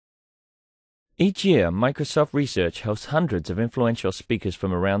Each year, Microsoft Research hosts hundreds of influential speakers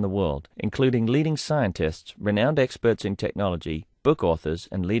from around the world, including leading scientists, renowned experts in technology, book authors,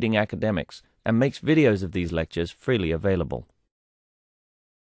 and leading academics, and makes videos of these lectures freely available.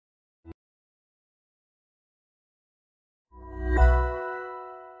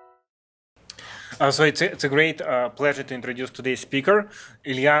 So it's a great pleasure to introduce today's speaker.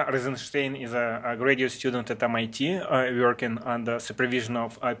 Ilya Rosenstein is a graduate student at MIT, working under supervision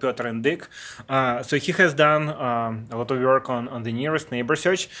of Piotr Indyk. So he has done a lot of work on the nearest neighbor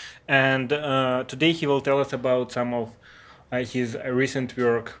search, and today he will tell us about some of his recent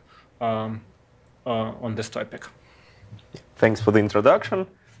work on this topic. Thanks for the introduction.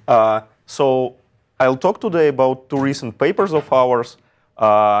 So I'll talk today about two recent papers of ours.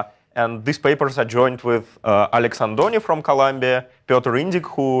 And these papers are joined with Alexandr Andoni from Columbia, Piotr Indyk,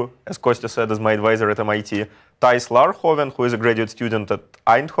 who, as Kostya said, is my advisor at MIT, Thijs Laarhoven, who is a graduate student at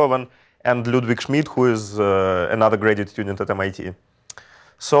Eindhoven, and Ludwig Schmidt, who is another graduate student at MIT.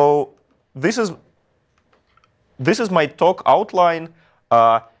 So this is my talk outline.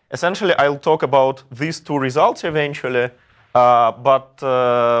 Essentially, I'll talk about these two results eventually, but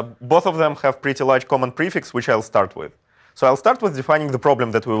both of them have pretty large common prefix, which I'll start with. So I'll start with defining the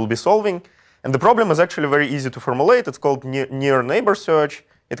problem that we will be solving. And the problem is actually very easy to formulate. It's called near neighbor search.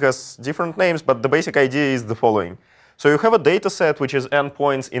 It has different names, but the basic idea is the following. So you have a data set which is n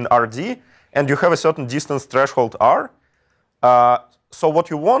points in Rd, and you have a certain distance threshold R. So what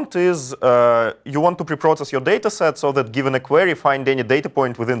you want is you want to preprocess your data set so that given a query, find any data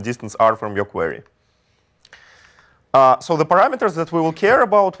point within distance R from your query. So the parameters that we will care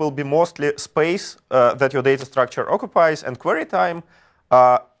about will be mostly space that your data structure occupies and query time.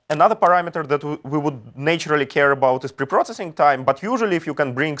 Another parameter that we would naturally care about is preprocessing time. But usually, if you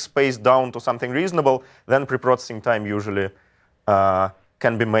can bring space down to something reasonable, then preprocessing time usually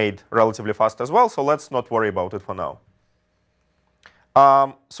can be made relatively fast as well. So let's not worry about it for now.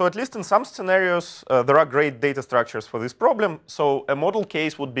 So at least in some scenarios, there are great data structures for this problem. So a model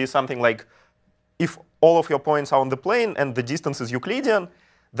case would be something like, if all of your points are on the plane and the distance is Euclidean,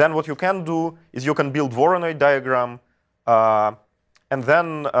 then what you can do is you can build Voronoi diagram, and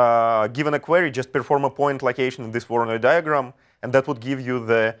then given a query, just perform a point location in this Voronoi diagram, and that would give you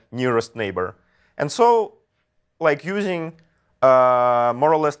the nearest neighbor. And so, like using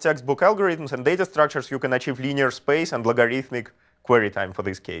more or less textbook algorithms and data structures, you can achieve linear space and logarithmic query time for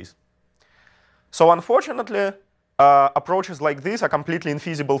this case. So unfortunately, approaches like this are completely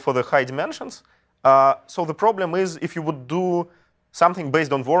infeasible for the high dimensions. So the problem is, if you would do something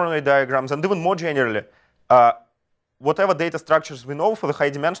based on Voronoi diagrams, and even more generally, whatever data structures we know for the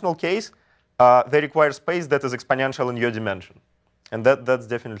high-dimensional case, they require space that is exponential in your dimension. And that's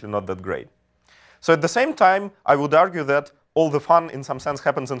definitely not that great. So at the same time, I would argue that all the fun, in some sense,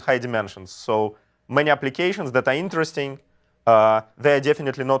 happens in high dimensions. So many applications that are interesting, they are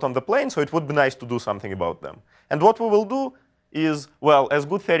definitely not on the plane, so it would be nice to do something about them. And what we will do is, well, as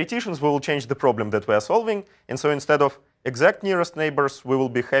good theoreticians, we will change the problem that we are solving. And so instead of exact nearest neighbors, we will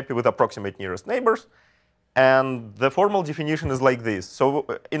be happy with approximate nearest neighbors. And the formal definition is like this. So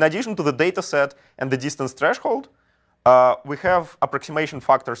in addition to the data set and the distance threshold, we have approximation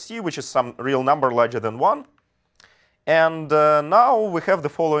factor C, which is some real number larger than 1. And now we have the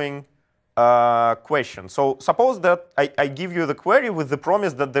following question. So suppose that I give you the query with the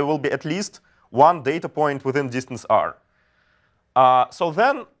promise that there will be at least one data point within distance R. So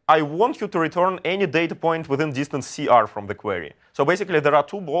then I want you to return any data point within distance CR from the query. So basically, there are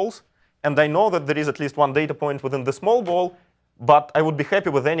two balls. And I know that there is at least one data point within the small ball. But I would be happy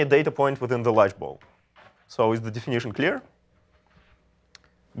with any data point within the large ball. So is the definition clear?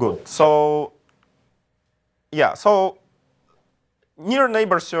 Good. So yeah, so near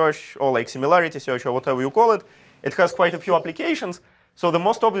neighbor search, or like similarity search, or whatever you call it, it has quite a few applications. So the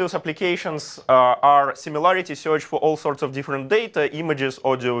most obvious applications are similarity search for all sorts of different data, images,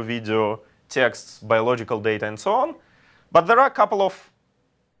 audio, video, texts, biological data, and so on. But there are a couple of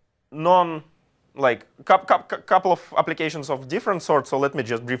couple of applications of different sorts, so let me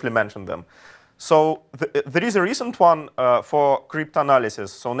just briefly mention them. So there is a recent one for cryptanalysis.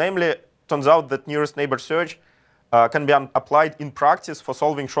 So namely, turns out that nearest neighbor search can be applied in practice for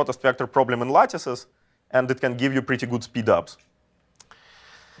solving shortest vector problem in lattices, and it can give you pretty good speed-ups.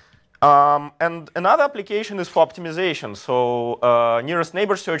 And another application is for optimization. So nearest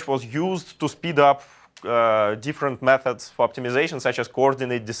neighbor search was used to speed up different methods for optimization, such as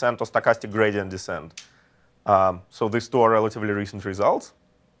coordinate descent or stochastic gradient descent. So these two are relatively recent results.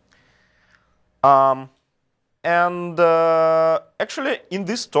 Actually, in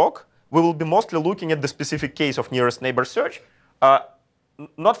this talk, we will be mostly looking at the specific case of nearest neighbor search,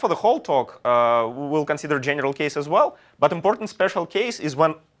 not for the whole talk, we'll consider general case as well, but important special case is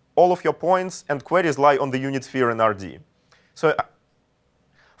when all of your points and queries lie on the unit sphere in RD. So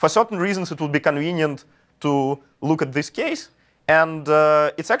for certain reasons, it would be convenient to look at this case. And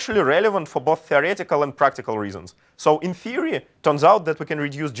it's actually relevant for both theoretical and practical reasons. So in theory, it turns out that we can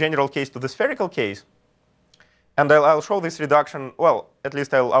reduce general case to the spherical case. And I'll show this reduction. Well, at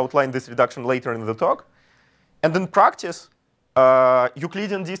least I'll outline this reduction later in the talk. And in practice,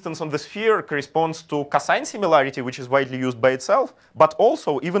 Euclidean distance on the sphere corresponds to cosine similarity, which is widely used by itself. But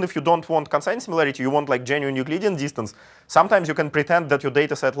also, even if you don't want cosine similarity, you want like genuine Euclidean distance, sometimes you can pretend that your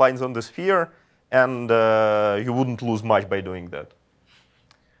data set lines on the sphere, and you wouldn't lose much by doing that.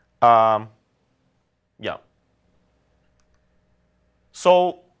 Yeah.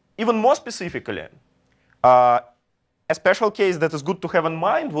 So even more specifically, a special case that is good to have in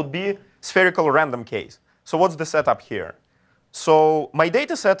mind would be spherical random case. So what's the setup here? So my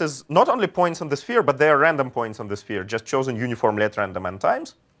data set is not only points on the sphere, but they are random points on the sphere, just chosen uniformly at random n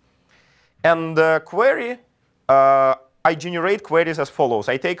times. And query, I generate queries as follows.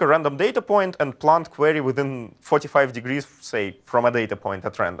 I take a random data point and plant query within 45 degrees, say, from a data point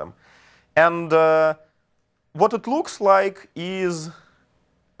at random. And what it looks like is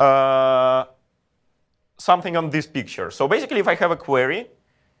something on this picture. So basically, if I have a query,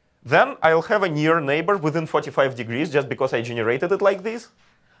 then I'll have a near neighbor within 45 degrees, just because I generated it like this.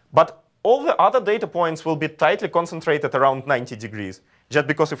 But all the other data points will be tightly concentrated around 90 degrees. Just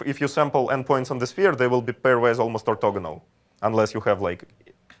because if you sample n points on the sphere, they will be pairwise almost orthogonal, unless you have like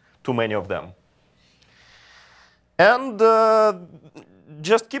too many of them. And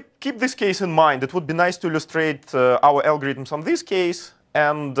just keep this case in mind. It would be nice to illustrate our algorithms on this case.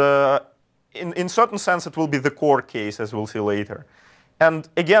 And in certain sense, it will be the core case, as we'll see later. And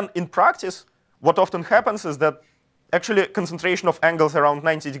again, in practice, what often happens is that actually concentration of angles around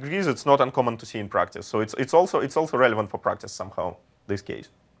 90 degrees, it's not uncommon to see in practice. So it's also relevant for practice somehow, this case.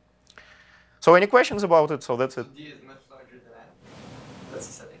 So any questions about it? So that's it. D is much larger than n. That's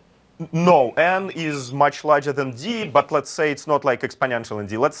the setting. No, n is much larger than d, but let's say it's not like exponential in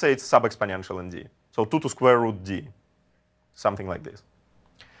d. Let's say it's sub-exponential in d. So 2 to square root d, something like this.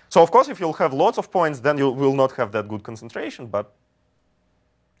 So of course, if you'll have lots of points, then you will not have that good concentration, but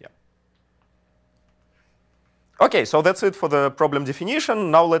yeah. OK, so that's it for the problem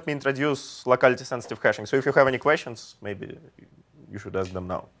definition. Now let me introduce locality-sensitive hashing. So if you have any questions, maybe you should ask them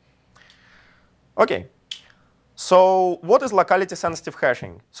now. OK. So what is locality-sensitive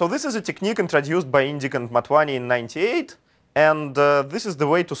hashing? So this is a technique introduced by Indyk and Motwani in '98. And this is the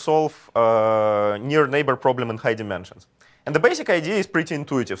way to solve near neighbor problem in high dimensions. And the basic idea is pretty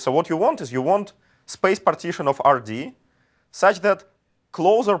intuitive. So what you want is you want space partition of RD such that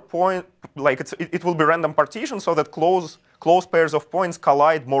closer point, like it will be random partition so that close pairs of points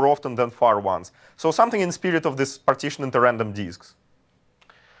collide more often than far ones. So something in spirit of this partition into random disks.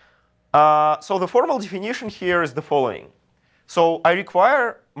 So the formal definition here is the following. So I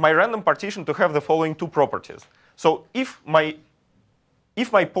require my random partition to have the following two properties. So if my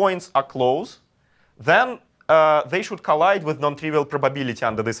points are close, then they should collide with non-trivial probability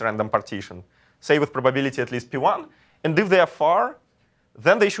under this random partition, say with probability at least p1. And if they are far,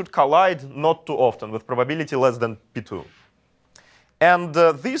 then they should collide not too often with probability less than p2. And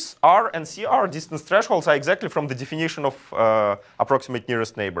these R and CR distance thresholds are exactly from the definition of approximate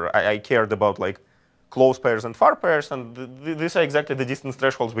nearest neighbor. I cared about like close pairs and far pairs, and these are exactly the distance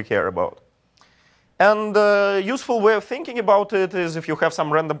thresholds we care about. And a useful way of thinking about it is if you have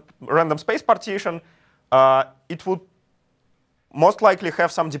some random space partition, it would most likely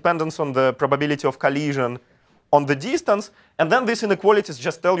have some dependence on the probability of collision on the distance. And then these inequalities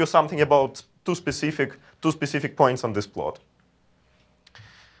just tell you something about two specific points on this plot.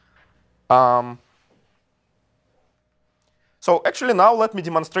 So actually now let me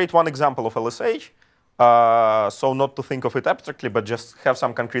demonstrate one example of LSH. So not to think of it abstractly, but just have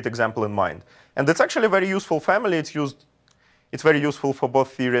some concrete example in mind. And it's actually a very useful family. It's very useful for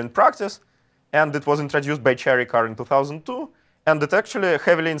both theory and practice. And it was introduced by Charikar in 2002. And it's actually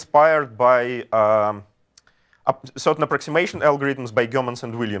heavily inspired by certain approximation algorithms by Goemans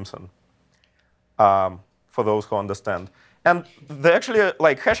and Williamson, for those who understand. And the actually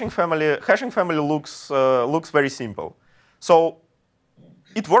like hashing family looks very simple. So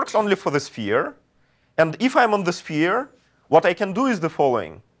it works only for the sphere. And if I'm on the sphere, what I can do is the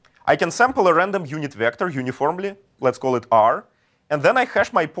following. I can sample a random unit vector uniformly. Let's call it R. And then I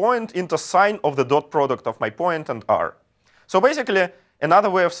hash my point into sign of the dot product of my point and R. So basically, another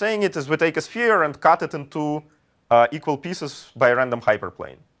way of saying it is we take a sphere and cut it into equal pieces by a random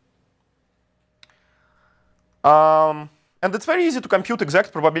hyperplane. And it's very easy to compute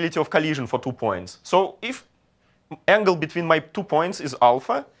exact probability of collision for 2 points. So if angle between my 2 points is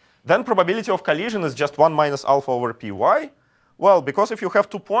alpha, then probability of collision is just 1 minus alpha over p. Why? Well, because if you have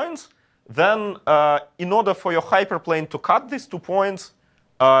 2 points, then in order for your hyperplane to cut these 2 points,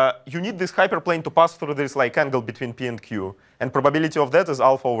 you need this hyperplane to pass through this like angle between p and q. And probability of that is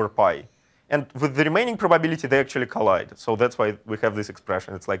alpha over pi. And with the remaining probability, they actually collide. So that's why we have this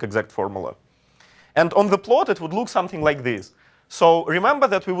expression. It's like exact formula. And on the plot, it would look something like this. So remember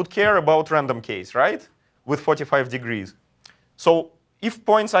that we would care about random case, right? With 45 degrees. So if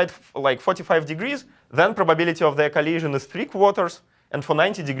points are like 45 degrees, then probability of their collision is 3/4, and for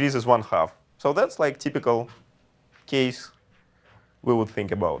 90 degrees is 1/2. So that's like typical case we would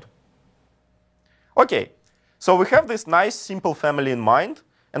think about. OK, so we have this nice, simple family in mind.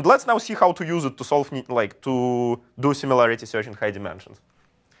 And let's now see how to use it to solve, like, to do similarity search in high dimensions.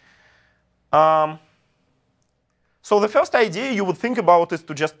 So the first idea you would think about is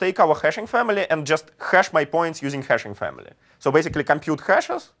to just take our hashing family and just hash my points using hashing family. So basically compute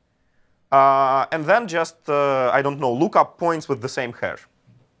hashes, and then just, I don't know, look up points with the same hash.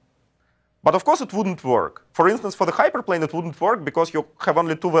 But of course, it wouldn't work. For instance, for the hyperplane, it wouldn't work because you have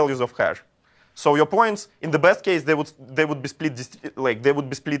only 2 values of hash. So your points, in the best case, they would be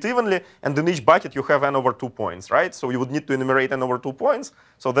split evenly, and in each bucket you have n over 2 points, right? So you would need to enumerate n over 2 points.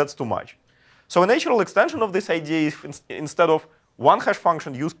 So that's too much. So a natural extension of this idea is instead of one hash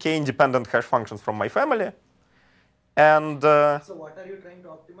function, use k-independent hash functions from my family. And so what are you trying to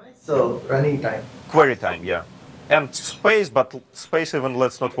optimize? So running time. Query time, yeah. And space, but space even,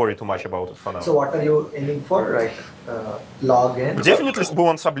 let's not worry too much about it for now. So what are you aiming for, right? Log n? Definitely we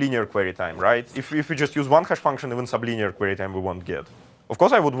want sublinear query time, right? If we just use one hash function, even sublinear query time we won't get. Of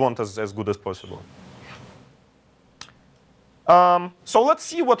course, I would want as good as possible. So let's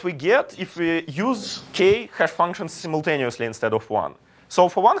see what we get if we use k hash functions simultaneously instead of one. So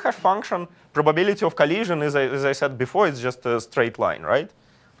for one hash function, probability of collision, as I said before, is just a straight line, right?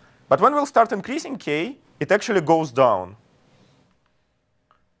 But when we'll start increasing k, it actually goes down.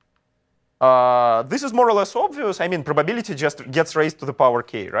 This is more or less obvious. I mean, probability just gets raised to the power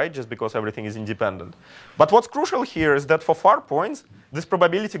k, right? Just because everything is independent. But what's crucial here is that for far points, this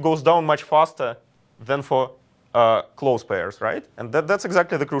probability goes down much faster than for close pairs, right? And that's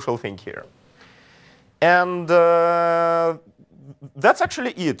exactly the crucial thing here. And that's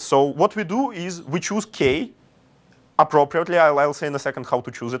actually it. So what we do is we choose k appropriately. I'll say in a second how to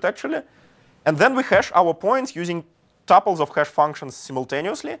choose it, actually. And then we hash our points using tuples of hash functions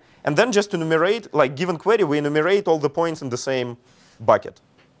simultaneously. And then just enumerate, like given query, we enumerate all the points in the same bucket.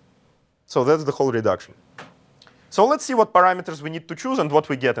 So that's the whole reduction. So let's see what parameters we need to choose and what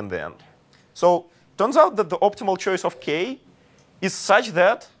we get in the end. So turns out that the optimal choice of k is such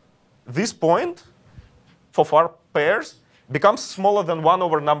that this point for far pairs becomes smaller than 1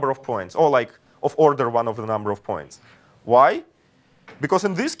 over number of points, or like of order 1 over the number of points. Why? Because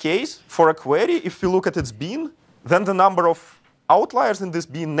in this case, for a query, if we look at its bean, then the number of outliers in this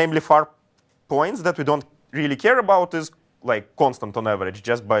bean, namely far points that we don't really care about, is like constant on average,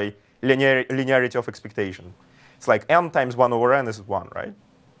 just by linearity of expectation. It's like n times 1 over n is 1, right?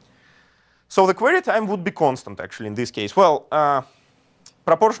 So the query time would be constant, actually, in this case. Well,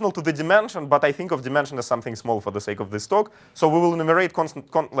 proportional to the dimension, but I think of dimension as something small for the sake of this talk. So we will enumerate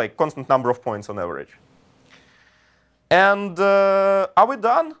constant number of points on average. And are we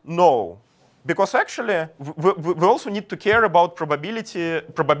done? No. Because actually, we also need to care about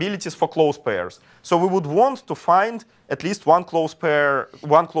probabilities for close pairs. So we would want to find at least one close pair,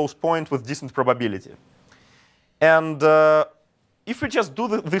 one close point with decent probability. And if we just do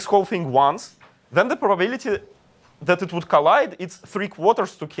this whole thing once, then the probability that it would collide, it's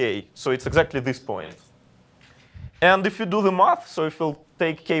 3/4 to k. So it's exactly this point. And if you do the math, so if we'll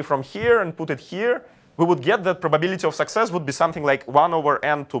take k from here and put it here, we would get that probability of success would be something like 1 over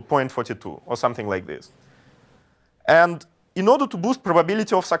n to 0.42, or something like this. And in order to boost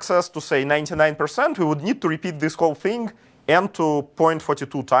probability of success to, say, 99%, we would need to repeat this whole thing n to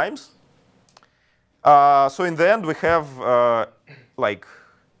 0.42 times. So in the end, we have like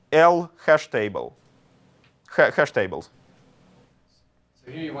L hash table, hash tables.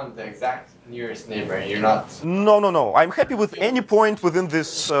 So here you want the exact nearest neighbor, and you're not... No. I'm happy with any point within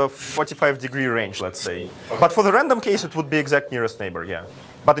this 45-degree range, let's say. Okay. But for the random case, it would be exact nearest neighbor, yeah.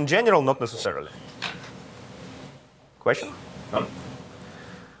 But in general, not necessarily. Question? No.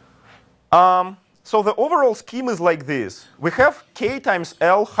 So the overall scheme is like this. We have k times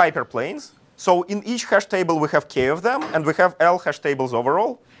L hyperplanes. So in each hash table, we have k of them, and we have L hash tables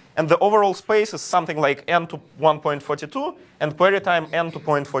overall. And the overall space is something like n to 1.42, and query time n to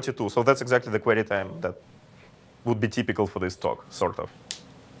 0.42. So that's exactly the query time that would be typical for this talk, sort of.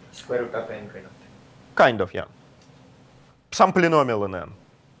 Square root of n kind of thing. Kind of, yeah. Some polynomial in n.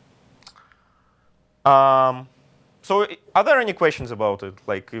 So are there any questions about it?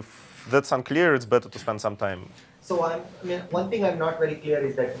 Like, if that's unclear, it's better to spend some time. So I mean, one thing I'm not very clear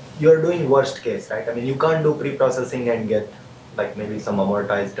is that you're doing worst case, right? I mean, you can't do pre-processing and get like maybe some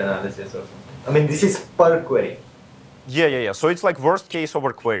amortized analysis or something. I mean, this is per query. Yeah. So it's like worst case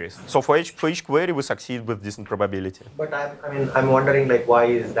over queries. So for each query, we succeed with decent probability. But I'm wondering like why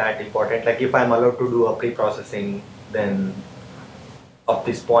is that important? Like if I'm allowed to do a pre-processing, then of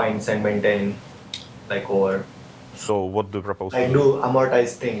these points and maintain like over. So what do you propose? Like do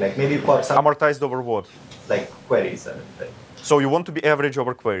amortized thing, like maybe for some. Amortized over what? Like queries. So you want to be average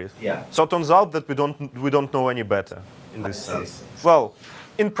over queries? Yeah. So it turns out that we don't know any better in this sense. Well,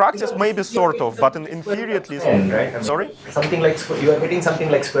 in practice, maybe sort of, but in theory at least. N, right? I mean, sorry? Something like you are getting something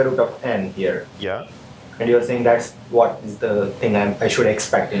like square root of n here. Yeah. And you're saying that's what is the thing I should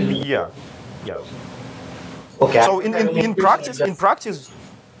expect in. Yeah. Okay. So in practice,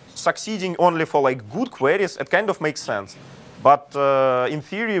 succeeding only for like good queries, it kind of makes sense. But in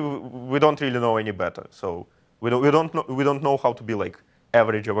theory, we don't really know any better. So we don't know how to be like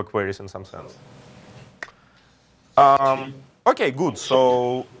average over queries in some sense. Okay, good.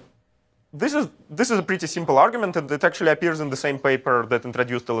 So this is a pretty simple argument, and it actually appears in the same paper that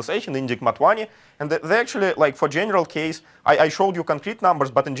introduced LSH in Indyk Matwani. And they actually, like for general case, I showed you concrete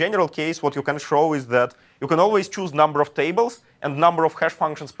numbers, but in general case, what you can show is that you can always choose number of tables and number of hash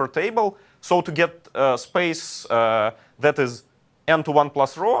functions per table. So to get space that is n to 1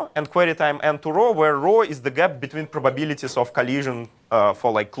 plus rho, and query time n to rho, where rho is the gap between probabilities of collision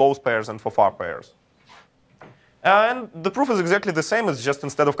for like close pairs and for far pairs. And the proof is exactly the same. It's just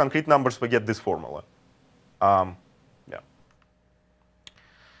instead of concrete numbers, we get this formula.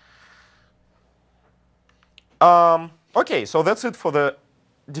 OK, so that's it for the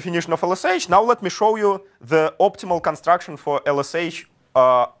definition of LSH. Now let me show you the optimal construction for LSH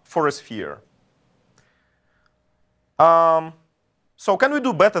for a sphere. So can we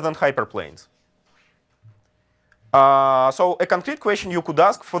do better than hyperplanes? So a concrete question you could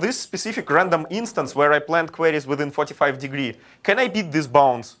ask, for this specific random instance where I planned queries within 45 degrees, can I beat these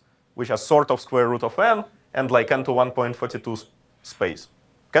bounds, which are sort of square root of n and like n to 1.42 space?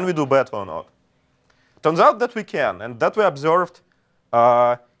 Can we do better or not? Turns out that we can, and that we observed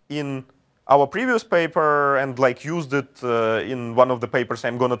in our previous paper and like used it in one of the papers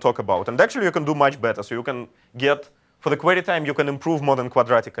I'm going to talk about. And actually, you can do much better. So you can get, for the query time, you can improve more than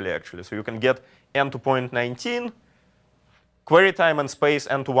quadratically, actually. So you can get n to 0.19, query time and space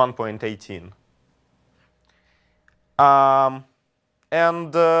n to 1.18.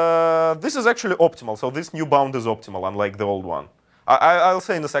 And this is actually optimal. So this new bound is optimal, unlike the old one. I'll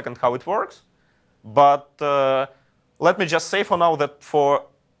say in a second how it works. But let me just say for now that for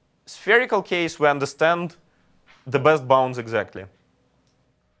spherical case, we understand the best bounds exactly.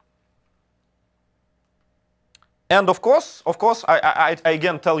 And of course, I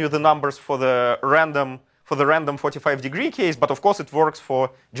again tell you the numbers for the random 45-degree case. But of course, it works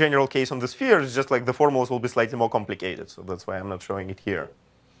for general case on the sphere. It's just like the formulas will be slightly more complicated. So that's why I'm not showing it here.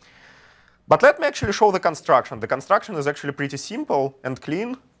 But let me actually show the construction. The construction is actually pretty simple and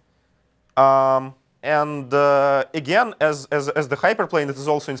clean. Again, as the hyperplane, it is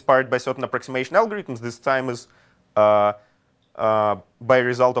also inspired by certain approximation algorithms. This time is by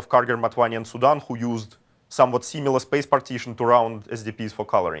result of Karger, Matwani, and Sudan, who used somewhat similar space partition to round SDPs for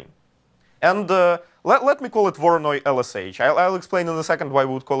coloring. And let me call it Voronoi LSH. I'll explain in a second why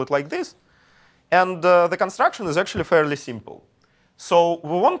we would call it like this. And the construction is actually fairly simple. So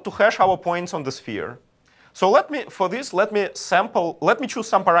we want to hash our points on the sphere. So for this, let me choose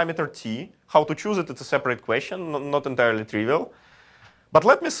some parameter t. How to choose it, it's a separate question, not entirely trivial. But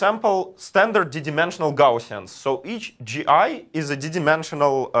let me sample standard d-dimensional Gaussians. So each gi is a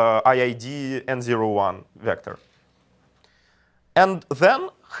d-dimensional IID n01 vector. And then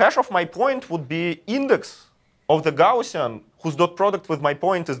hash of my point would be index of the Gaussian whose dot product with my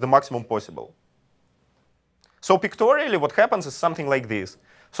point is the maximum possible. So pictorially, what happens is something like this.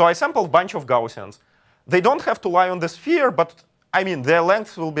 So I sampled a bunch of Gaussians. They don't have to lie on the sphere, but I mean, their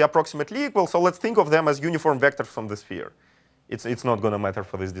lengths will be approximately equal. So let's think of them as uniform vectors from the sphere. It's not going to matter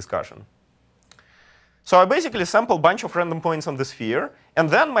for this discussion. So I basically sample a bunch of random points on the sphere. And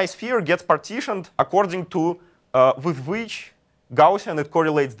then my sphere gets partitioned according to with which Gaussian it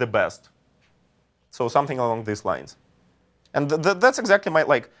correlates the best. So something along these lines. And that's exactly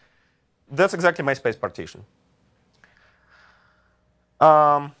my space partition.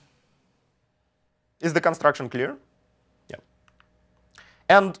 Is the construction clear? Yeah.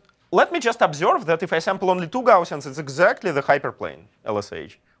 And let me just observe that if I sample only 2 Gaussians, it's exactly the hyperplane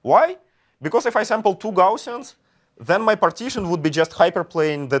LSH. Why? Because if I sample 2 Gaussians, then my partition would be just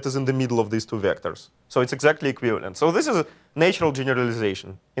hyperplane that is in the middle of these 2 vectors. So it's exactly equivalent. So this is a natural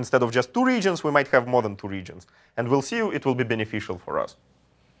generalization. Instead of just 2 regions, we might have more than 2 regions. And we'll see it will be beneficial for us.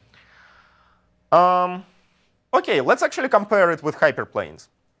 OK, let's actually compare it with hyperplanes.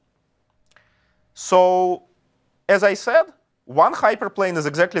 So as I said, one hyperplane is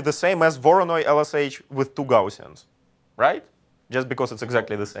exactly the same as Voronoi LSH with 2 Gaussians, right? Just because it's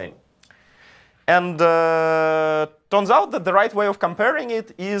exactly the same. And turns out that the right way of comparing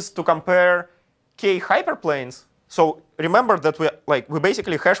it is to compare k hyperplanes. So remember that we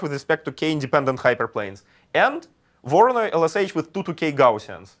basically hash with respect to k independent hyperplanes and Voronoi LSH with 2 to k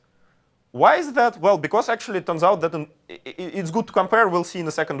Gaussians. Why is that? Well, because actually it turns out that it's good to compare. We'll see in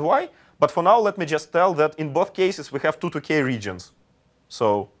a second why. But for now, let me just tell that in both cases, we have 2 to k regions.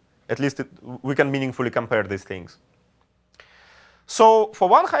 So at least we can meaningfully compare these things. So for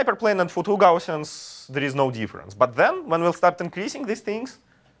one hyperplane and for 2 Gaussians, there is no difference. But then when we'll start increasing these things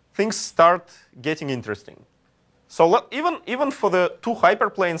start getting interesting. So even for the 2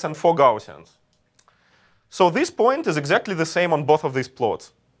 hyperplanes and 4 Gaussians. So this point is exactly the same on both of these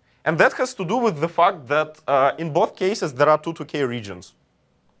plots. And that has to do with the fact that in both cases, there are 2 to k regions.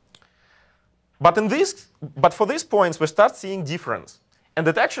 But for these points, we start seeing difference. And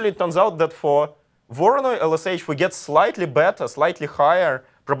it actually turns out that for Voronoi LSH, we get slightly better, slightly higher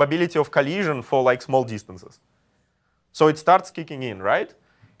probability of collision for like small distances. So it starts kicking in, right?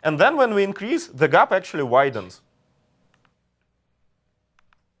 And then when we increase, the gap actually widens.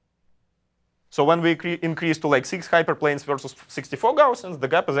 So when we increase to like 6 hyperplanes versus 64 Gaussians, the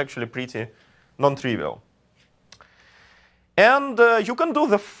gap is actually pretty non-trivial. And you can do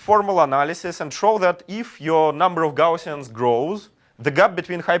the formal analysis and show that if your number of Gaussians grows, the gap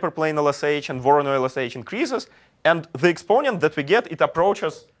between hyperplane LSH and Voronoi LSH increases, and the exponent that we get, it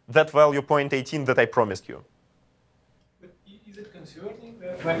approaches that value 0.18 that I promised you. But is it concerning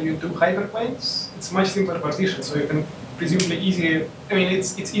that when you do hyperplanes, it's much simpler partition, so you can presumably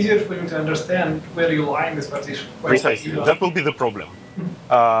it's easier for you to understand where you lie in this partition. Precisely, that will be the problem.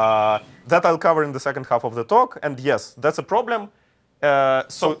 That I'll cover in the second half of the talk, and yes, that's a problem.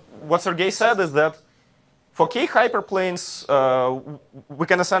 So what Sergey said is that for k hyperplanes, we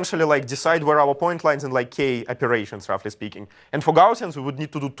can essentially like decide where our point lines in like k operations, roughly speaking. And for Gaussians, we would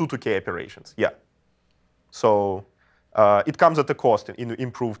need to do 2 to k operations. Yeah. So it comes at a cost in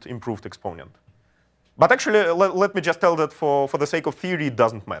improved exponent. But actually, let me just tell that for the sake of theory, it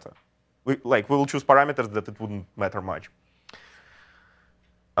doesn't matter. We will choose parameters that it wouldn't matter much.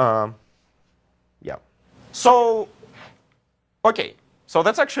 Yeah. So, OK. So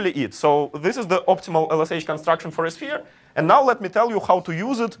that's actually it. So this is the optimal LSH construction for a sphere. And now let me tell you how to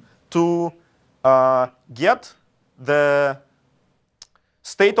use it to get the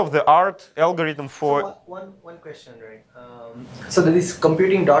state-of-the-art algorithm for... So one question, right? So this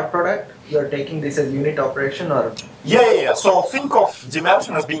computing dot product, you're taking this as unit operation or? Yeah. So think of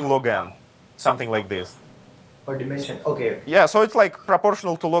dimension as being log n, something like this. Or dimension, OK. Yeah, so it's like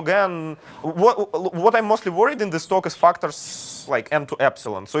proportional to log n. What I'm mostly worried in this talk is factors like n to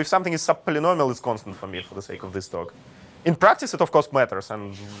epsilon. So if something is subpolynomial, it's constant for me for the sake of this talk. In practice, it of course matters,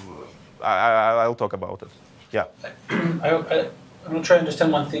 and I'll talk about it. Yeah. I'm not trying to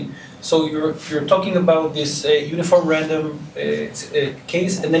understand one thing. So you're talking about this uniform random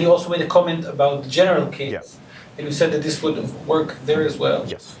case, and then you also made a comment about the general case. Yes. And you said that this would work there as well.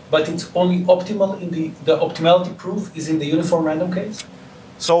 Yes. But it's only optimal in the optimality proof is in the uniform random case?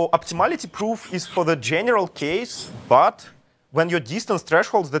 So optimality proof is for the general case, but when your distance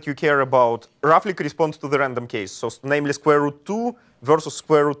thresholds that you care about roughly correspond to the random case, so namely square root 2 versus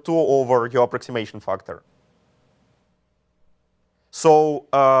square root 2 over your approximation factor. So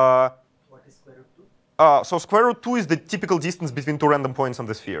what is square root 2? So square root 2 is the typical distance between 2 random points on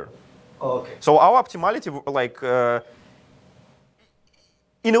the sphere. Oh, OK. So our optimality, like,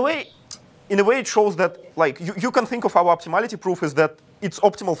 in a way, it shows that, like, you can think of our optimality proof as that it's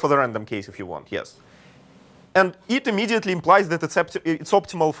optimal for the random case if you want, yes. And it immediately implies that it's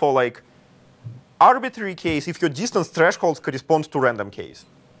optimal for, like, arbitrary case if your distance thresholds correspond to random case.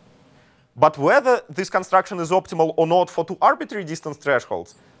 But whether this construction is optimal or not for 2 arbitrary distance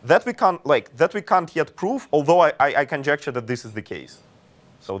thresholds, that we can't yet prove, although I conjecture that this is the case.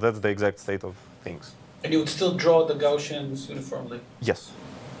 So that's the exact state of things. And you would still draw the Gaussians uniformly? Yes.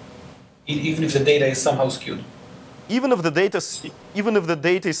 Even if the data is somehow skewed? Even if the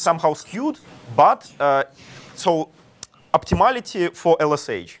data is somehow skewed, but so optimality for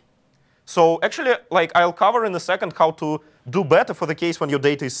LSH. So actually, like, I'll cover in a second how to do better for the case when your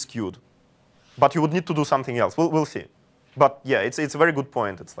data is skewed. But you would need to do something else. We'll see. But yeah, it's a very good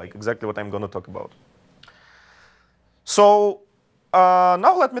point. It's like exactly what I'm going to talk about. So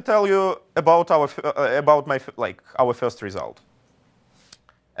now let me tell you about our first result.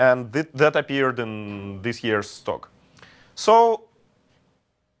 And that appeared in this year's STOC. So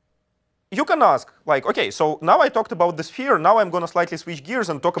you can ask, like, OK, so now I talked about the sphere. Now I'm going to slightly switch gears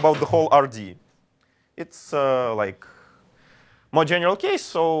and talk about the whole RD. It's like more general case,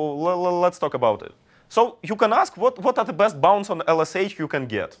 so let's talk about it. So you can ask, what are the best bounds on LSH you can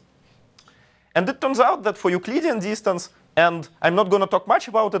get? And it turns out that for Euclidean distance, and I'm not going to talk much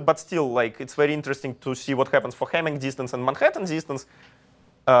about it, but still, like, it's very interesting to see what happens for Hamming distance and Manhattan distance.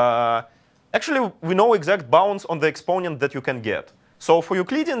 Actually, we know exact bounds on the exponent that you can get. So for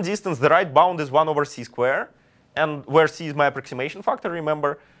Euclidean distance, the right bound is 1 over c squared, and where c is my approximation factor,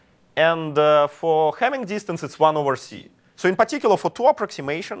 remember. And for Hamming distance, it's 1 over c. So in particular, for 2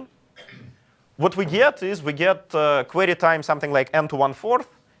 approximation, what we get is we get query time something like n to 1/4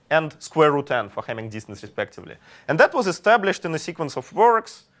 and square root n for Hamming distance, respectively. And that was established in a sequence of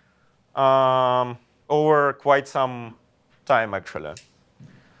works over quite some time, actually.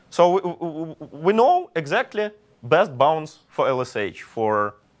 So we know exactly best bounds for LSH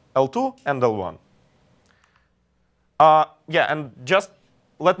for L2 and L1. Yeah, and just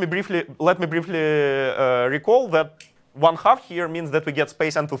let me briefly recall that 1/2 here means that we get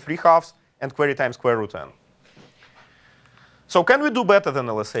space n to 3/2 and query time square root n. So can we do better than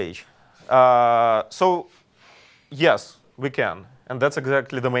LSH? So yes, we can. And that's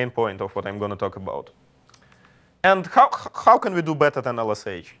exactly the main point of what I'm going to talk about. And how can we do better than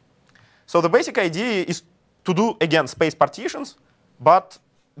LSH? So the basic idea is to do, again, space partitions. But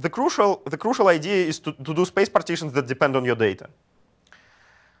the crucial idea is to do space partitions that depend on your data.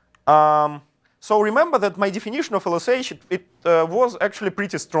 So remember that my definition of LSH, it was actually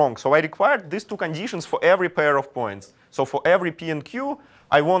pretty strong. So I required these two conditions for every pair of points. So for every P and Q,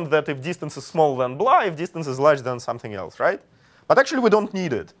 I want that if distance is smaller than blah, if distance is larger than something else, right? But actually, we don't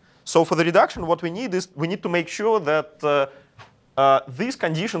need it. So for the reduction, what we need is we need to make sure that these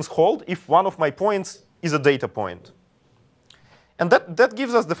conditions hold if one of my points is a data point. And that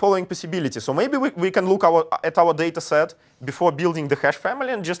gives us the following possibility. So maybe we can look at our data set before building the hash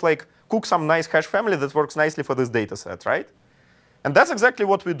family and just like cook some nice hash family that works nicely for this data set, right? And that's exactly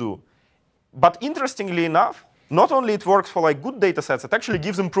what we do. But interestingly enough, not only it works for like good data sets, it actually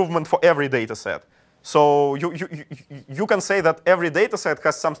gives improvement for every data set. So you can say that every data set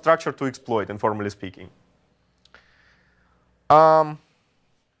has some structure to exploit, informally speaking.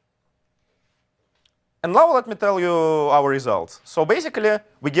 And now let me tell you our results. So basically,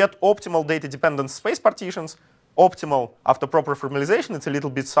 we get optimal data-dependent space partitions. Optimal after proper formalization. It's a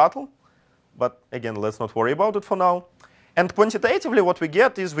little bit subtle. But again, let's not worry about it for now. And quantitatively, what we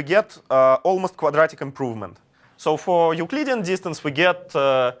get is we get almost quadratic improvement. So for Euclidean distance, we get,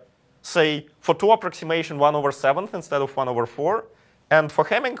 say, for 2 approximation, 1/7 instead of 1/4. And for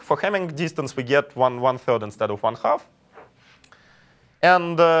Hamming distance, we get 1/3 instead of 1/2.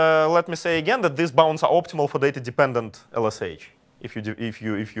 And let me say again that these bounds are optimal for data-dependent LSH if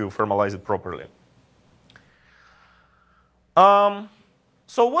you formalize it properly.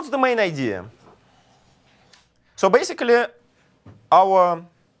 So what's the main idea? So basically, our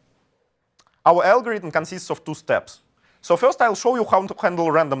algorithm consists of 2 steps. So first, I'll show you how to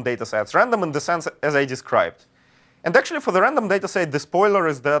handle random data sets. Random in the sense as I described. And actually, for the random data set, the spoiler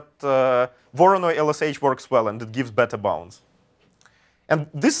is that Voronoi LSH works well, and it gives better bounds. And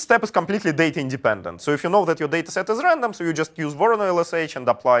this step is completely data independent. So if you know that your data set is random, so you just use Voronoi LSH and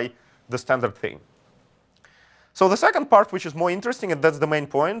apply the standard thing. So the second part, which is more interesting, and that's the main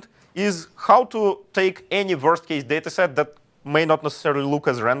point, is how to take any worst case data set that may not necessarily look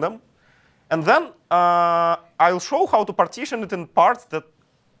as random. And then I'll show how to partition it in parts that,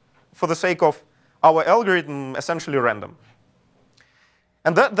 for the sake of our algorithm, essentially random.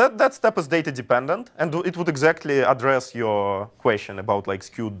 And that step is data dependent, and it would exactly address your question about like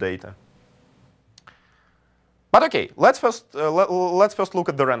skewed data. But OK, let's first look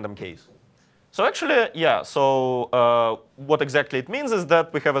at the random case. So actually, yeah, so what exactly it means is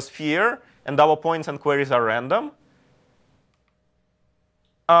that we have a sphere, and our points and queries are random.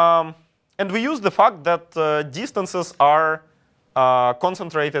 And we use the fact that distances are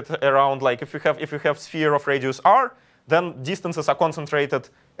concentrated around, like if you have sphere of radius r, then distances are concentrated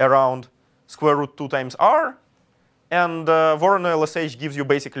around square root 2 times r. And Voronoi LSH gives you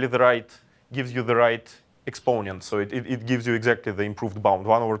basically the right exponent. So it gives you exactly the improved bound,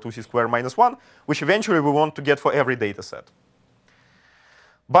 1/2c² - 1, which eventually we want to get for every data set.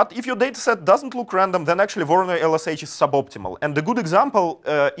 But if your data set doesn't look random, then actually Voronoi LSH is suboptimal. And a good example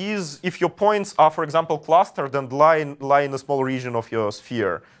is if your points are, for example, clustered and lie in a small region of your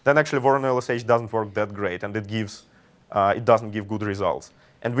sphere, then actually Voronoi LSH doesn't work that great, and it doesn't give good results.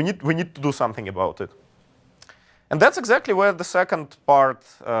 And we need to do something about it. And that's exactly where the second part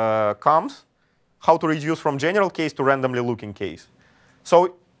comes, how to reduce from general case to randomly looking case.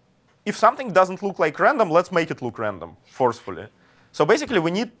 So if something doesn't look like random, let's make it look random forcefully. So basically,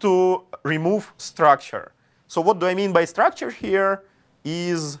 we need to remove structure. So what do I mean by structure here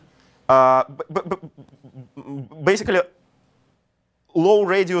is basically low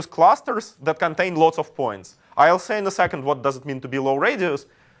radius clusters that contain lots of points. I'll say in a second what does it mean to be low radius.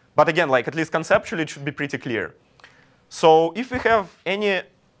 But again, like at least conceptually, it should be pretty clear. So if we have any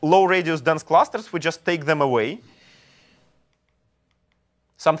low radius dense clusters, we just take them away.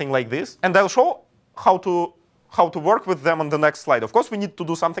 Something like this. And I'll show how to work with them on the next slide. Of course, we need to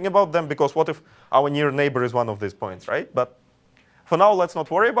do something about them, because what if our near neighbor is one of these points, right? But for now, let's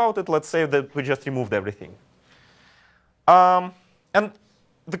not worry about it. Let's say that we just removed everything. And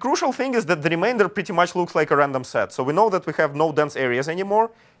the crucial thing is that the remainder pretty much looks like a random set. So we know that we have no dense areas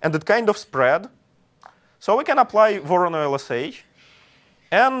anymore, and it kind of spread. So we can apply Voronoi LSH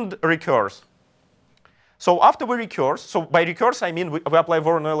and recurse. So after we recurse, so by recurse I mean we apply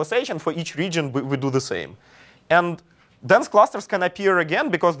Voronoi LSH, and for each region we do the same. And dense clusters can appear again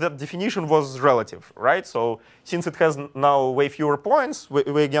because that definition was relative, right? So since it has now way fewer points,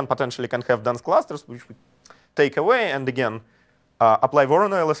 we again potentially can have dense clusters, which we take away, and again apply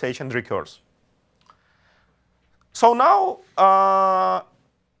Voronoi LSH and recurse. So now,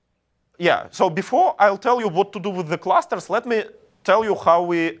 yeah, so before I'll tell you what to do with the clusters, let me tell you how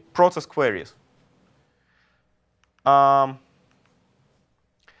we process queries. So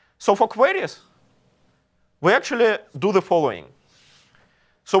for queries, we actually do the following.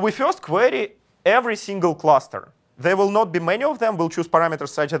 So we first query every single cluster. There will not be many of them. We'll choose parameters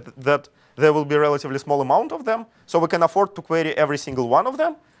such that there will be a relatively small amount of them. So we can afford to query every single one of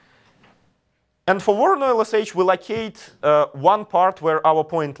them. And for Voronoi LSH, we locate one part where our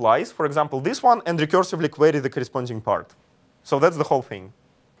point lies, for example, this one, and recursively query the corresponding part. So that's the whole thing.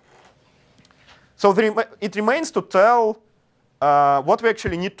 So it remains to tell what we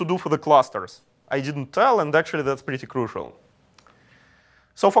actually need to do for the clusters. I didn't tell, and actually that's pretty crucial.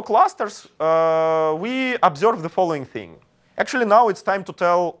 So for clusters, we observe the following thing. Actually, now it's time to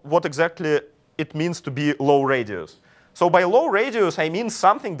tell what exactly it means to be low radius. So by low radius, I mean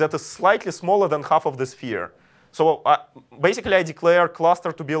something that is slightly smaller than half of the sphere. So basically, I declare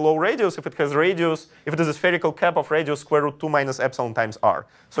cluster to be low radius if it has radius, if it is a spherical cap of radius square root 2 minus epsilon times r.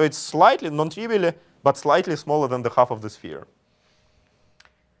 So it's slightly, non-trivially, but slightly smaller than the half of the sphere.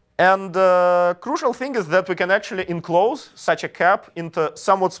 And the crucial thing is that we can actually enclose such a cap into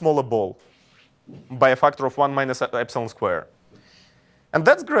somewhat smaller ball by a factor of 1 minus epsilon square. And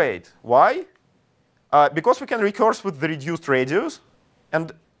that's great. Why? Because we can recurse with the reduced radius.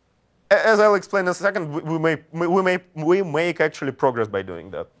 And as I'll explain in a second, we make actually progress by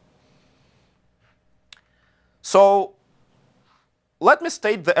doing that. So let me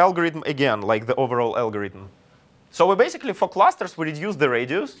state the algorithm again, like the overall algorithm. So we basically, for clusters, we reduce the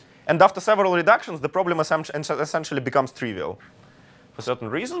radius. And after several reductions, the problem essentially becomes trivial for certain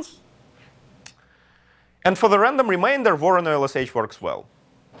reasons. And for the random remainder, Voronoi LSH works well.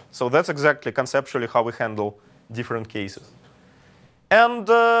 So that's exactly conceptually how we handle different cases. And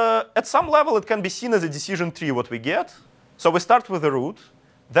at some level, it can be seen as a decision tree, what we get. So we start with the root.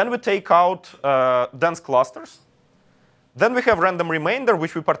 Then we take out dense clusters. Then we have random remainder,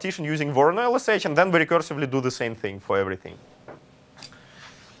 which we partition using Voronoi LSH. And then we recursively do the same thing for everything.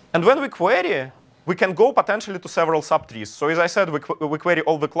 And when we query, we can go potentially to several subtrees. So as I said, we query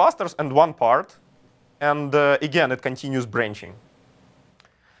all the clusters and one part. And again, it continues branching.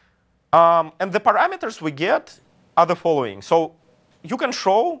 And the parameters we get are the following. So you can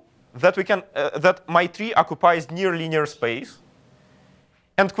show that that my tree occupies near linear space.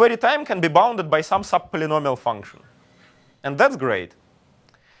 And query time can be bounded by some subpolynomial function. And that's great.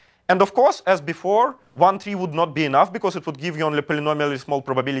 And of course, as before, one tree would not be enough because it would give you only polynomially small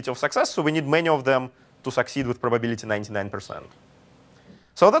probability of success. So we need many of them to succeed with probability 99%.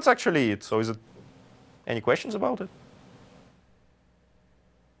 So that's actually it. So is it any questions about it?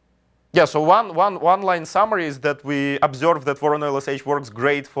 Yeah, so one line summary is that we observe that Voronoi LSH works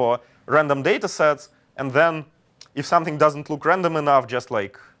great for random data sets. And then if something doesn't look random enough, just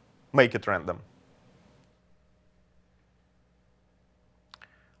like make it random.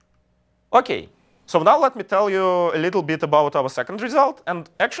 OK, so now let me tell you a little bit about our second result. And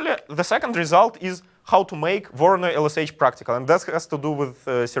actually, the second result is how to make Voronoi LSH practical. And that has to do with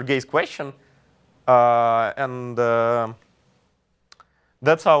Sergey's question.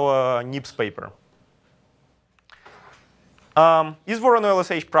 That's our NIPS paper. Is Voronoi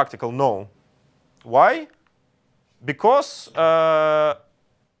LSH practical? No. Why? Because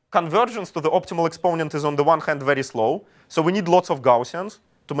convergence to the optimal exponent is on the one hand very slow. So we need lots of Gaussians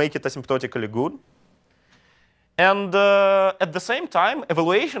to make it asymptotically good. And at the same time,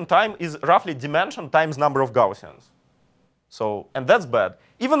 evaluation time is roughly dimension times number of Gaussians. So, and that's bad.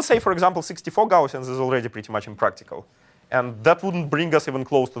 Even say, for example, 64 Gaussians is already pretty much impractical. And that wouldn't bring us even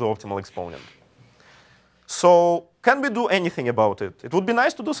close to the optimal exponent. So can we do anything about it? It would be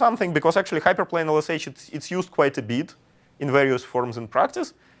nice to do something, because actually Hyperplane LSH, it's used quite a bit in various forms in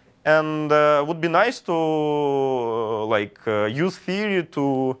practice. And would be nice to use theory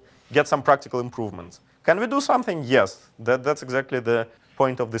to get some practical improvements. Can we do something? Yes. That's exactly the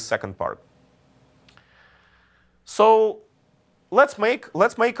point of this second part. So let's make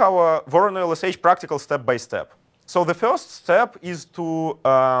our Voronoi LSH practical step by step. So the first step is to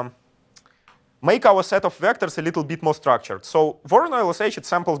make our set of vectors a little bit more structured. So Voronoi LSH, it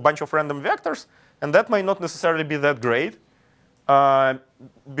samples a bunch of random vectors, and that might not necessarily be that great,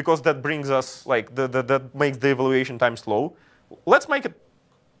 because that brings us, that makes the evaluation time slow. Let's make it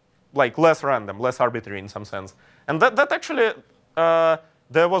less random, less arbitrary in some sense. And that actually,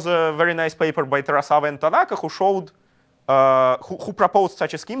 there was a very nice paper by Terasawa and Tanaka who showed, who proposed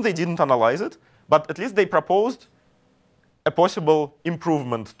such a scheme. They didn't analyze it, but at least they proposed a possible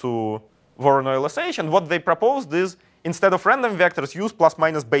improvement to Voronoi LSH. And what they proposed is, instead of random vectors, use plus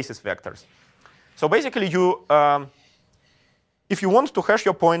minus basis vectors. So basically, if you want to hash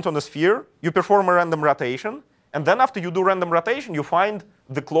your point on a sphere, you perform a random rotation. And then after you do random rotation, you find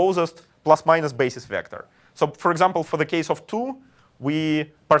the closest plus minus basis vector. So for example, for the case of 2,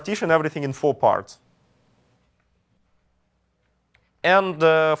 we partition everything in 4 parts. And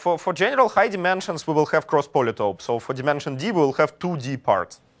for general high dimensions, we will have cross polytope. So for dimension d, we will have 2d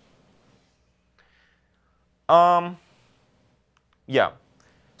parts. Yeah.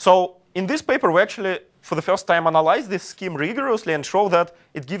 So in this paper, we actually, for the first time, analyze this scheme rigorously and show that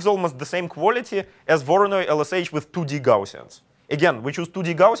it gives almost the same quality as Voronoi LSH with 2D Gaussians. Again, we choose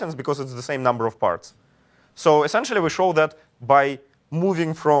 2D Gaussians because it's the same number of parts. So essentially, we show that by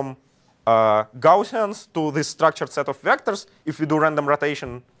moving from Gaussians to this structured set of vectors, if we do random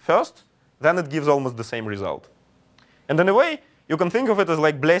rotation first, then it gives almost the same result. And in a way, you can think of it as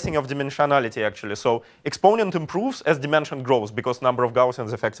like blessing of dimensionality, actually. So exponent improves as dimension grows, because number of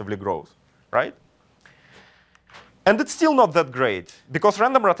Gaussians effectively grows, right? And it's still not that great, because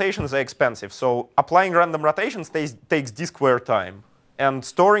random rotations are expensive. So applying random rotations takes d² time. And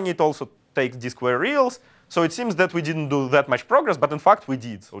storing it also takes d² reals. So it seems that we didn't do that much progress, but in fact we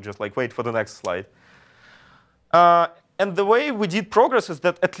did. So just wait for the next slide. And the way we did progress is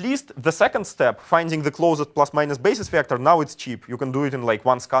that at least the second step, finding the closest plus minus basis vector, now it's cheap. You can do it in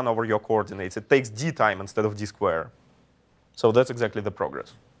one scan over your coordinates. It takes d time instead of d². So that's exactly the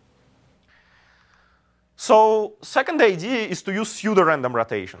progress. So second idea is to use pseudo-random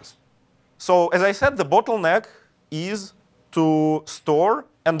rotations. So as I said, the bottleneck is to store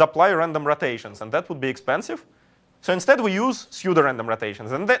and apply random rotations, and that would be expensive. So instead, we use pseudo-random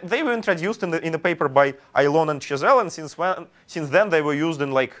rotations. And they were introduced in a paper by Aylon and Chazelle, and since then, they were used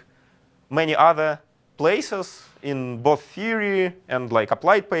in many other places in both theory and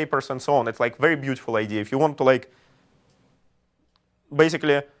applied papers and so on. It's very beautiful idea. If you want to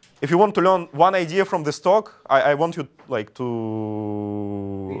basically, if you want to learn one idea from the STOC, I want you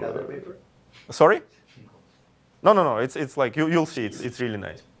to. Read other paper? Sorry? No. It's you'll see. It's really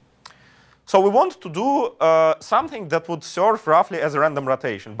nice. So we want to do something that would serve roughly as a random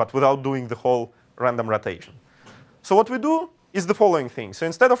rotation, but without doing the whole random rotation. So what we do is the following thing. So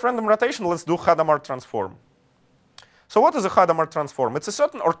instead of random rotation, let's do Hadamard transform. So what is a Hadamard transform? It's a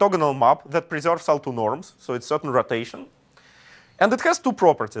certain orthogonal map that preserves L2 norms. So it's certain rotation. And it has 2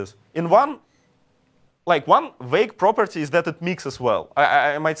 properties. In one vague property is that it mixes well.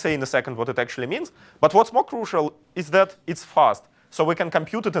 I might say in a second what it actually means. But what's more crucial is that it's fast. So we can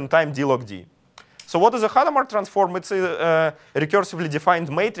compute it in time d log d. So what is a Hadamard transform? It's a recursively defined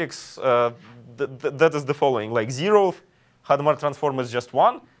matrix that is the following. 0th Hadamard transform is just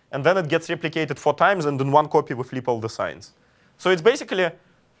 1. And then it gets replicated 4 times. And in one copy, we flip all the signs. So it's basically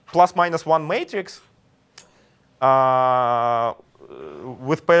plus minus 1 matrix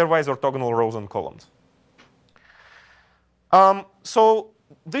with pairwise orthogonal rows and columns. So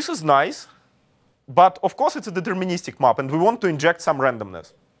this is nice. But of course, it's a deterministic map, and we want to inject some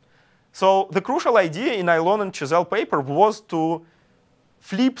randomness. So the crucial idea in Aylon and Chazelle paper was to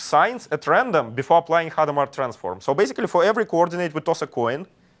flip signs at random before applying Hadamard transform. So basically, for every coordinate, we toss a coin.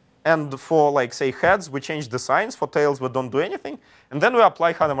 And for, like, say, heads, we change the signs. For tails, we don't do anything. And then we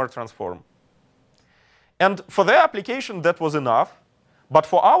apply Hadamard transform. And for their application, that was enough. But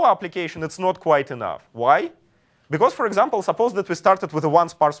for our application, it's not quite enough. Why? Because, for example, suppose that we started with a one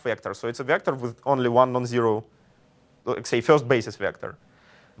sparse vector. So it's a vector with only one non-zero, like, say, first basis vector.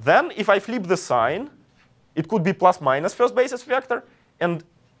 Then if I flip the sign, it could be plus minus first basis vector. And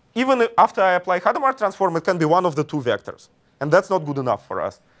even after I apply Hadamard transform, it can be one of the two vectors. And that's not good enough for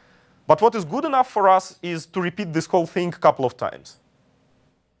us. But what is good enough for us is to repeat this whole thing a couple of times.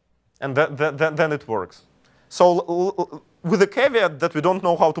 And then it works. So with the caveat that we don't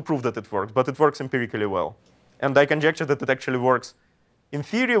know how to prove that it works, but it works empirically well. And I conjecture that it actually works in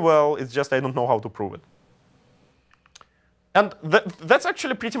theory well, it's just I don't know how to prove it. And that's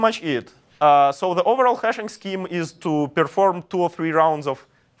actually pretty much it. So the overall hashing scheme is to perform 2 or 3 rounds of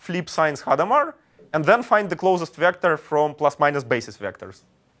flip signs Hadamard, and then find the closest vector from plus minus basis vectors,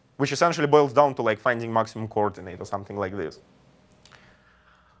 which essentially boils down to like finding maximum coordinate or something like this.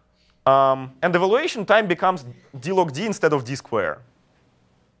 And evaluation time becomes d log d instead of d square.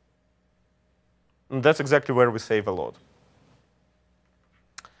 And that's exactly where we save a lot.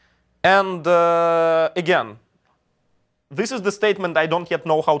 And again, this is the statement I don't yet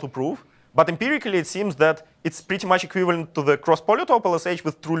know how to prove. But empirically, it seems that it's pretty much equivalent to the cross-polytope LSH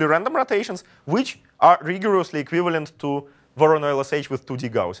with truly random rotations, which are rigorously equivalent to Voronoi LSH with 2D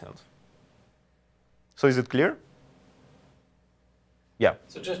Gaussians. So is it clear? Yeah.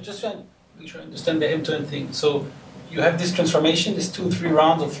 So just to make sure I understand the end-to-end thing. So you have this transformation, these 2-3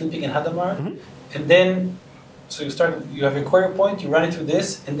 rounds of flipping in Hadamard, and then so you have a query point, you run it through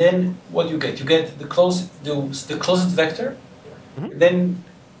this, and then what do you get? You get the closest vector, and then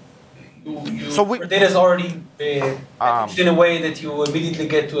your data is already packaged in a way that you immediately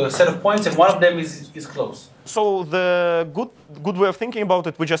get to a set of points, and one of them is close. So the good way of thinking about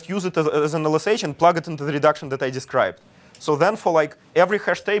it, we just use it as an LSH and plug it into the reduction that I described. So then for like every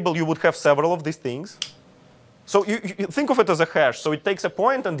hash table, you would have several of these things. So you think of it as a hash. So it takes a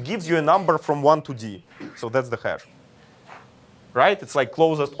point and gives you a number from 1 to d. So that's the hash. Right? It's like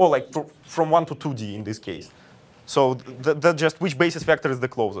closest, or like from 1 to 2d in this case. So that's just which basis vector is the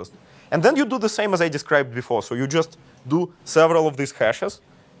closest. And then you do the same as I described before. So you just do several of these hashes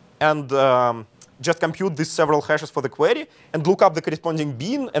and just compute these several hashes for the query and look up the corresponding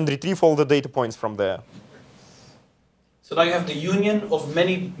bean and retrieve all the data points from there. So now you have the union of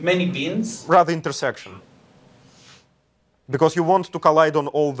many beans. Rather intersection. Because you want to collide on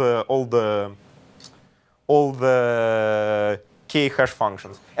all the k hash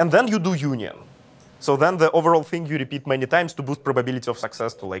functions. And then you do union. So then the overall thing you repeat many times to boost probability of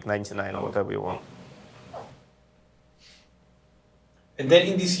success to like 99 or whatever you want. And then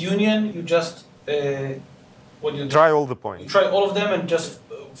in this union, you just what do you do? Try all the points. You try all of them and just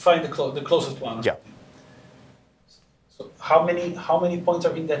find the closest one. Yeah. So how many points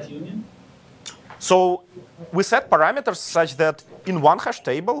are in that union? So we set parameters such that in one hash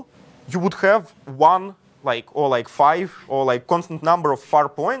table, you would have one or 5 or like constant number of far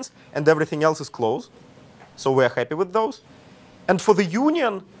points, and everything else is close. So we're happy with those. And for the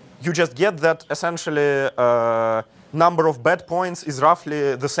union, you just get that essentially number of bad points is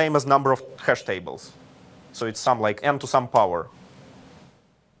roughly the same as number of hash tables. So it's some like n to some power.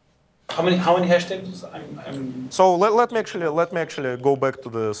 How many hash tables? So let me actually go back to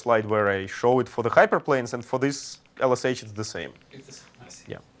the slide where I show it for the hyperplanes, and for this LSH it's the same.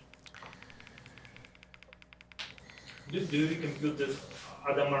 Yeah. Do you compute this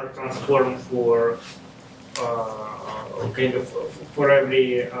Hadamard transform for kind of for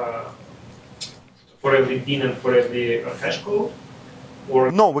every bean and for every hash code?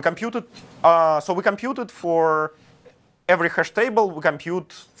 Or no, we computed. So we computed for every hash table. We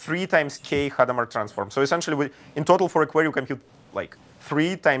compute 3 times k Hadamard transform. So essentially, in total for a query, we compute like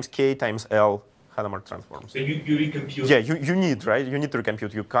 3 times k times l Hadamard transforms. So you recompute. Yeah, you need, right? You need to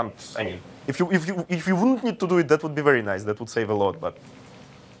recompute. You can't. I mean, if you wouldn't need to do it, that would be very nice. That would save a lot, but.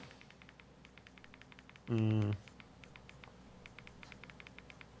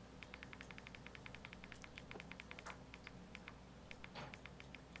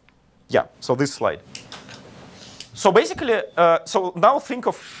 Yeah. So this slide. So basically, so now think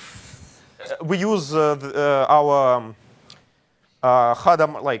of we use our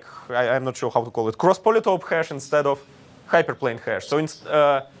Hadamard, like I'm not sure how to call it, cross-polytope hash instead of hyperplane hash.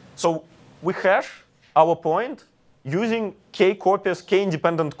 So we hash our point using k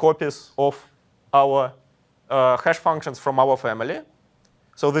independent copies of our hash functions from our family.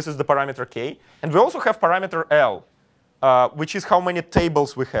 So this is the parameter k, and we also have parameter l, which is how many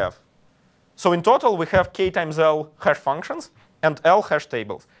tables we have. So in total, we have k times l hash functions and l hash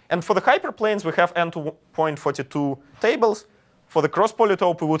tables. And for the hyperplanes, we have n to 0.42 tables. For the cross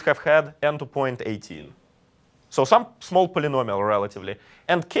polytope, we would have had n to 0.18. So some small polynomial relatively.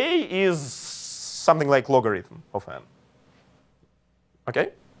 And k is something like logarithm of n. OK?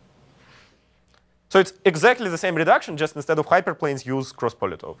 So it's exactly the same reduction, just instead of hyperplanes, use cross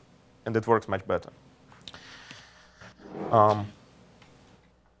polytope. And it works much better.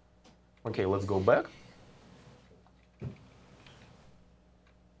 OK, let's go back.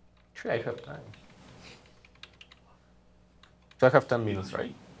 Actually, I have time. So I have 10 minutes,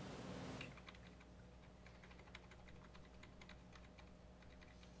 right?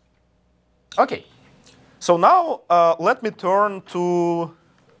 OK. So now let me turn to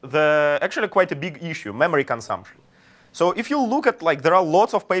the actually quite a big issue, memory consumption. So if you look at, like, there are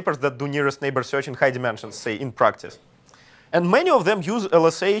lots of papers that do nearest neighbor search in high dimensions, say, in practice. And many of them use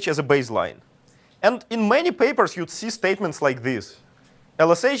LSH as a baseline. And in many papers, you'd see statements like this.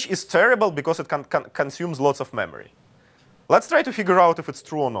 LSH is terrible because it consumes lots of memory. Let's try to figure out if it's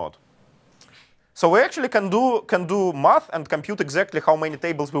true or not. So we actually can do math and compute exactly how many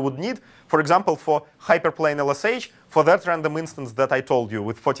tables we would need, for example, for hyperplane LSH, for that random instance that I told you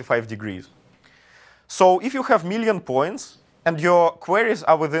with 45 degrees. So if you have 1,000,000 points, and your queries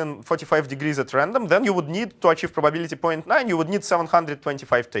are within 45 degrees at random, then you would need, to achieve probability 0.9, you would need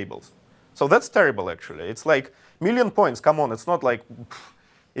 725 tables. So that's terrible, actually. It's like 1,000,000 points. Come on, it's not like,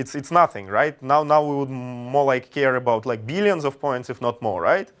 it's nothing, right? Now we would more like care about like billions of points, if not more,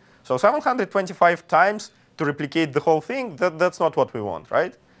 right? So 725 times to replicate the whole thing, that's not what we want,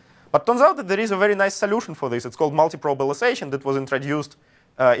 right? But turns out that there is a very nice solution for this. It's called multiprobe LSH, and it was introduced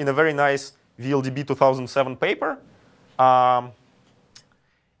in a very nice VLDB 2007 paper. And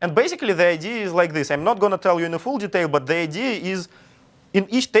basically, the idea is like this. I'm not going to tell you in a full detail, but the idea is in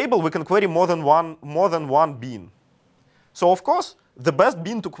each table, we can query more than one bean. So of course, the best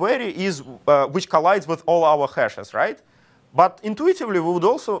bean to query is which collides with all our hashes, right? But intuitively, we would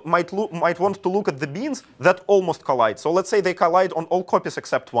also might want to look at the beans that almost collide. So let's say they collide on all copies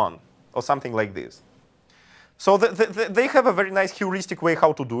except one, or something like this. So they have a very nice heuristic way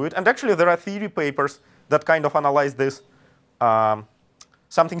how to do it. And actually, there are theory papers that kind of analyze this,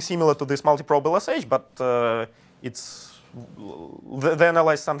 something similar to this multiprobe LSH, but they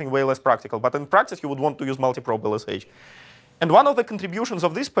analyze something way less practical. But in practice, you would want to use multiprobe LSH. And one of the contributions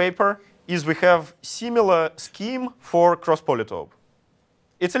of this paper is we have similar scheme for cross polytope.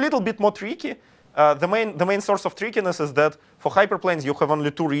 It's a little bit more tricky. The main source of trickiness is that for hyperplanes, you have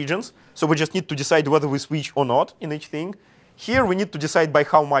only 2 regions. So we just need to decide whether we switch or not in each thing. Here, we need to decide by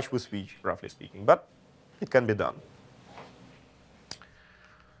how much we switch, roughly speaking. But it can be done.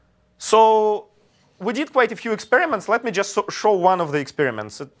 So we did quite a few experiments. Let me just show one of the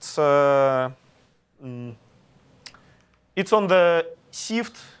experiments. It's on the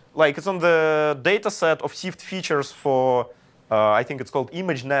sift, like it's on the data set of sift features for, I think it's called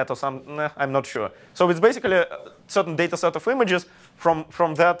ImageNet or something. I'm not sure. So it's basically a certain data set of images.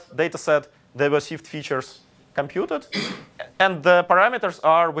 From that data set, there were sift features computed. And the parameters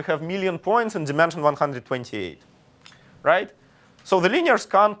are, we have 1,000,000 points in dimension 128, right? So the linear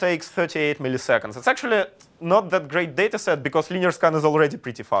scan takes 38 milliseconds. It's actually not that great data set because linear scan is already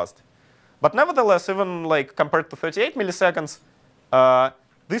pretty fast. But nevertheless, even like compared to 38 milliseconds,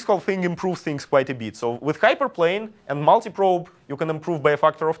 this whole thing improves things quite a bit. So with hyperplane and multiprobe, you can improve by a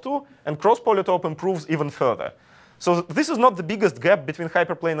factor of 2, and cross polytope improves even further. So this is not the biggest gap between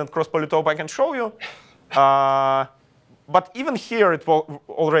hyperplane and cross polytope I can show you. But even here, it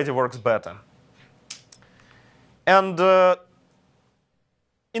already works better. And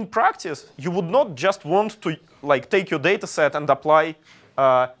in practice, you would not just want to like take your data set and apply,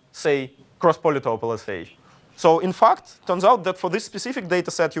 say, cross polytope LSH. So in fact, turns out that for this specific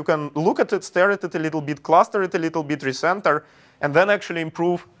data set, you can look at it, stare at it a little bit, cluster it a little bit, recenter, and then actually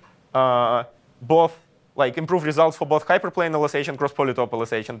improve improve results for both hyperplane LSH and cross polytope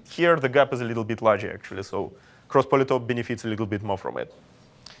LSH. And here, the gap is a little bit larger, actually. So cross polytope benefits a little bit more from it.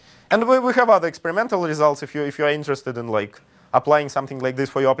 And we have other experimental results if you are interested in like applying something like this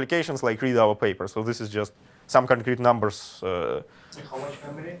for your applications, like read our paper. So this is just some concrete numbers. How much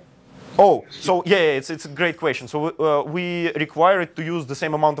memory? Oh, so yeah, it's a great question. So we require it to use the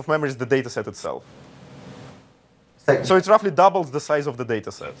same amount of memory as the data set itself. So it's roughly doubles the size of the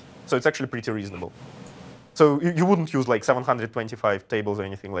data set. So it's actually pretty reasonable. So you wouldn't use like 725 tables or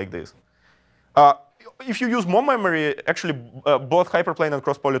anything like this. If you use more memory, actually both hyperplane and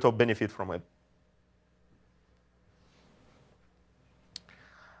cross polytope benefit from it.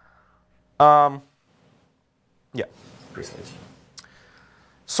 Yeah. precisely.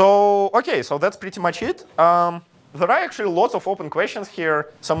 So, OK, so that's pretty much it. There are actually lots of open questions here.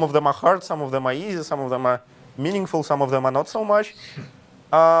 Some of them are hard, some of them are easy, some of them are meaningful, some of them are not so much.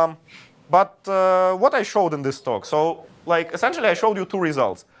 But what I showed in this talk, so like essentially I showed you two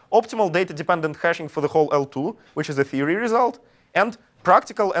results. Optimal data-dependent hashing for the whole L2, which is a theory result, and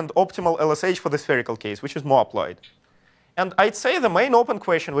practical and optimal LSH for the spherical case, which is more applied. And I'd say the main open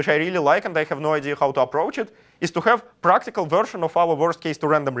question, which I really like and I have no idea how to approach it, is to have practical version of our worst case to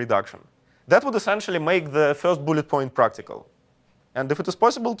random reduction. That would essentially make the first bullet point practical. And if it is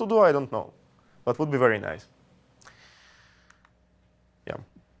possible to do, I don't know. But would be very nice. Yeah.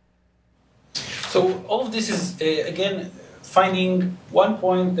 So all of this is, again, finding one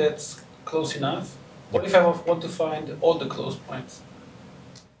point that's close enough. What if I want to find all the close points?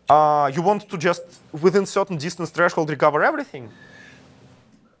 You want to just, within certain distance threshold, recover everything?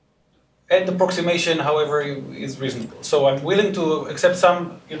 And approximation, however, is reasonable. So I'm willing to accept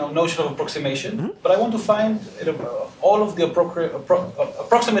some notion of approximation, but I want to find all of the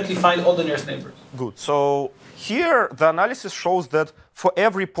approximately find all the nearest neighbors. Good. So here, the analysis shows that for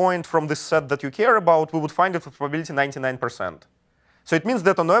every point from this set that you care about, we would find it with probability 99%. So it means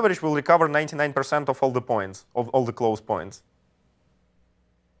that on average, we'll recover 99% of all the points, of all the close points.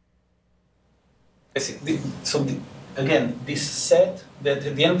 I see. Again, this set that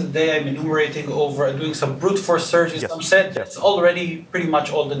at the end of the day I'm enumerating over doing some brute force search in some set, that's already pretty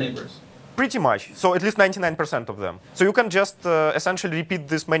much all the neighbors. Pretty much. So at least 99% of them. So you can just essentially repeat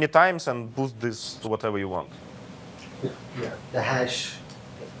this many times and boost this to whatever you want. Yeah, the hash.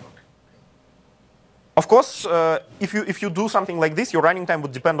 Of course, if you do something like this, your running time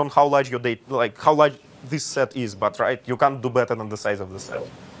would depend on how large your data, like how large this set is. But right, you can't do better than the size of the set.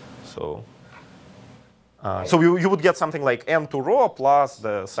 So. So you would get something like n to rho plus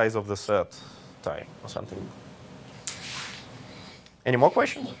the size of the set time or something. Any more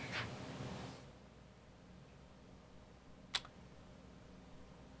questions?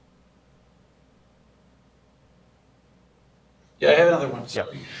 Yeah, I have another one.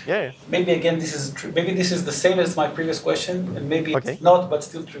 Sorry. Yeah. Maybe again, this is the same as my previous question, and maybe it's not, but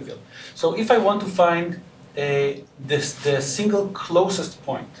still trivial. So if I want to find the single closest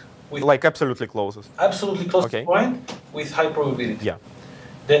point. Like absolutely closest. Absolutely closest point with high probability. Yeah.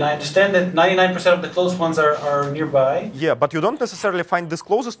 Then I understand that 99% of the close ones are nearby. Yeah, but you don't necessarily find this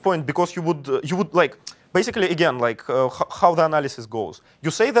closest point because you would like basically again like how the analysis goes.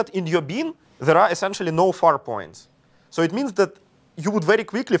 You say that in your bin there are essentially no far points, so it means that you would very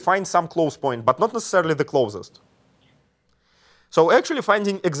quickly find some close point, but not necessarily the closest. So actually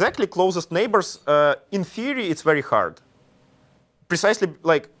finding exactly closest neighbors, in theory, it's very hard. Precisely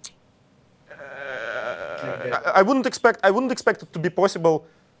like. I wouldn't expect it to be possible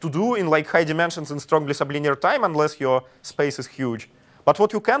to do in like high dimensions in strongly sublinear time unless your space is huge. But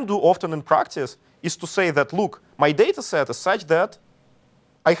what you can do often in practice is to say that, look, my data set is such that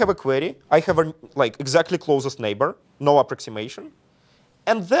I have a query, I have a like exactly closest neighbor, no approximation,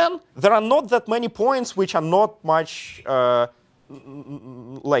 and then there are not that many points which are not much not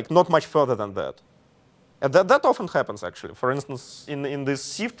much further than that. And that often happens actually. For instance, in this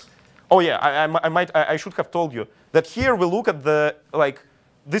SIFT. Oh yeah, I should have told you that here we look at the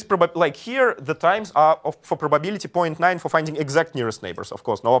here the times are for probability 0.9 for finding exact nearest neighbors. Of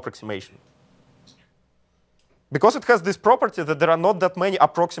course, no approximation. Because it has this property that there are not that many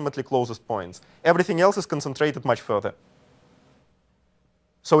approximately closest points. Everything else is concentrated much further.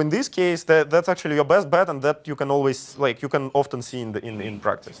 So in this case, that's actually your best bet, and that you can always you can often see in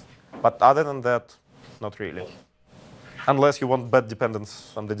practice. But other than that, not really. Unless you want bad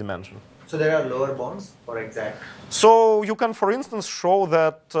dependence on the dimension. So there are lower bounds for exact? So you can, for instance, show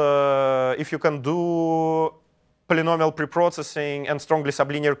that if you can do polynomial preprocessing and strongly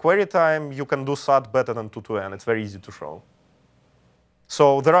sublinear query time, you can do SAT better than 2 to n. It's very easy to show.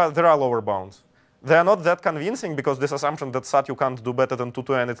 So there are lower bounds. They are not that convincing because this assumption that SAT you can't do better than 2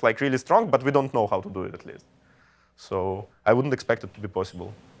 to n, it's like really strong, but we don't know how to do it at least. So I wouldn't expect it to be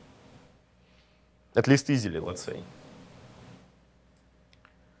possible. At least easily, let's say.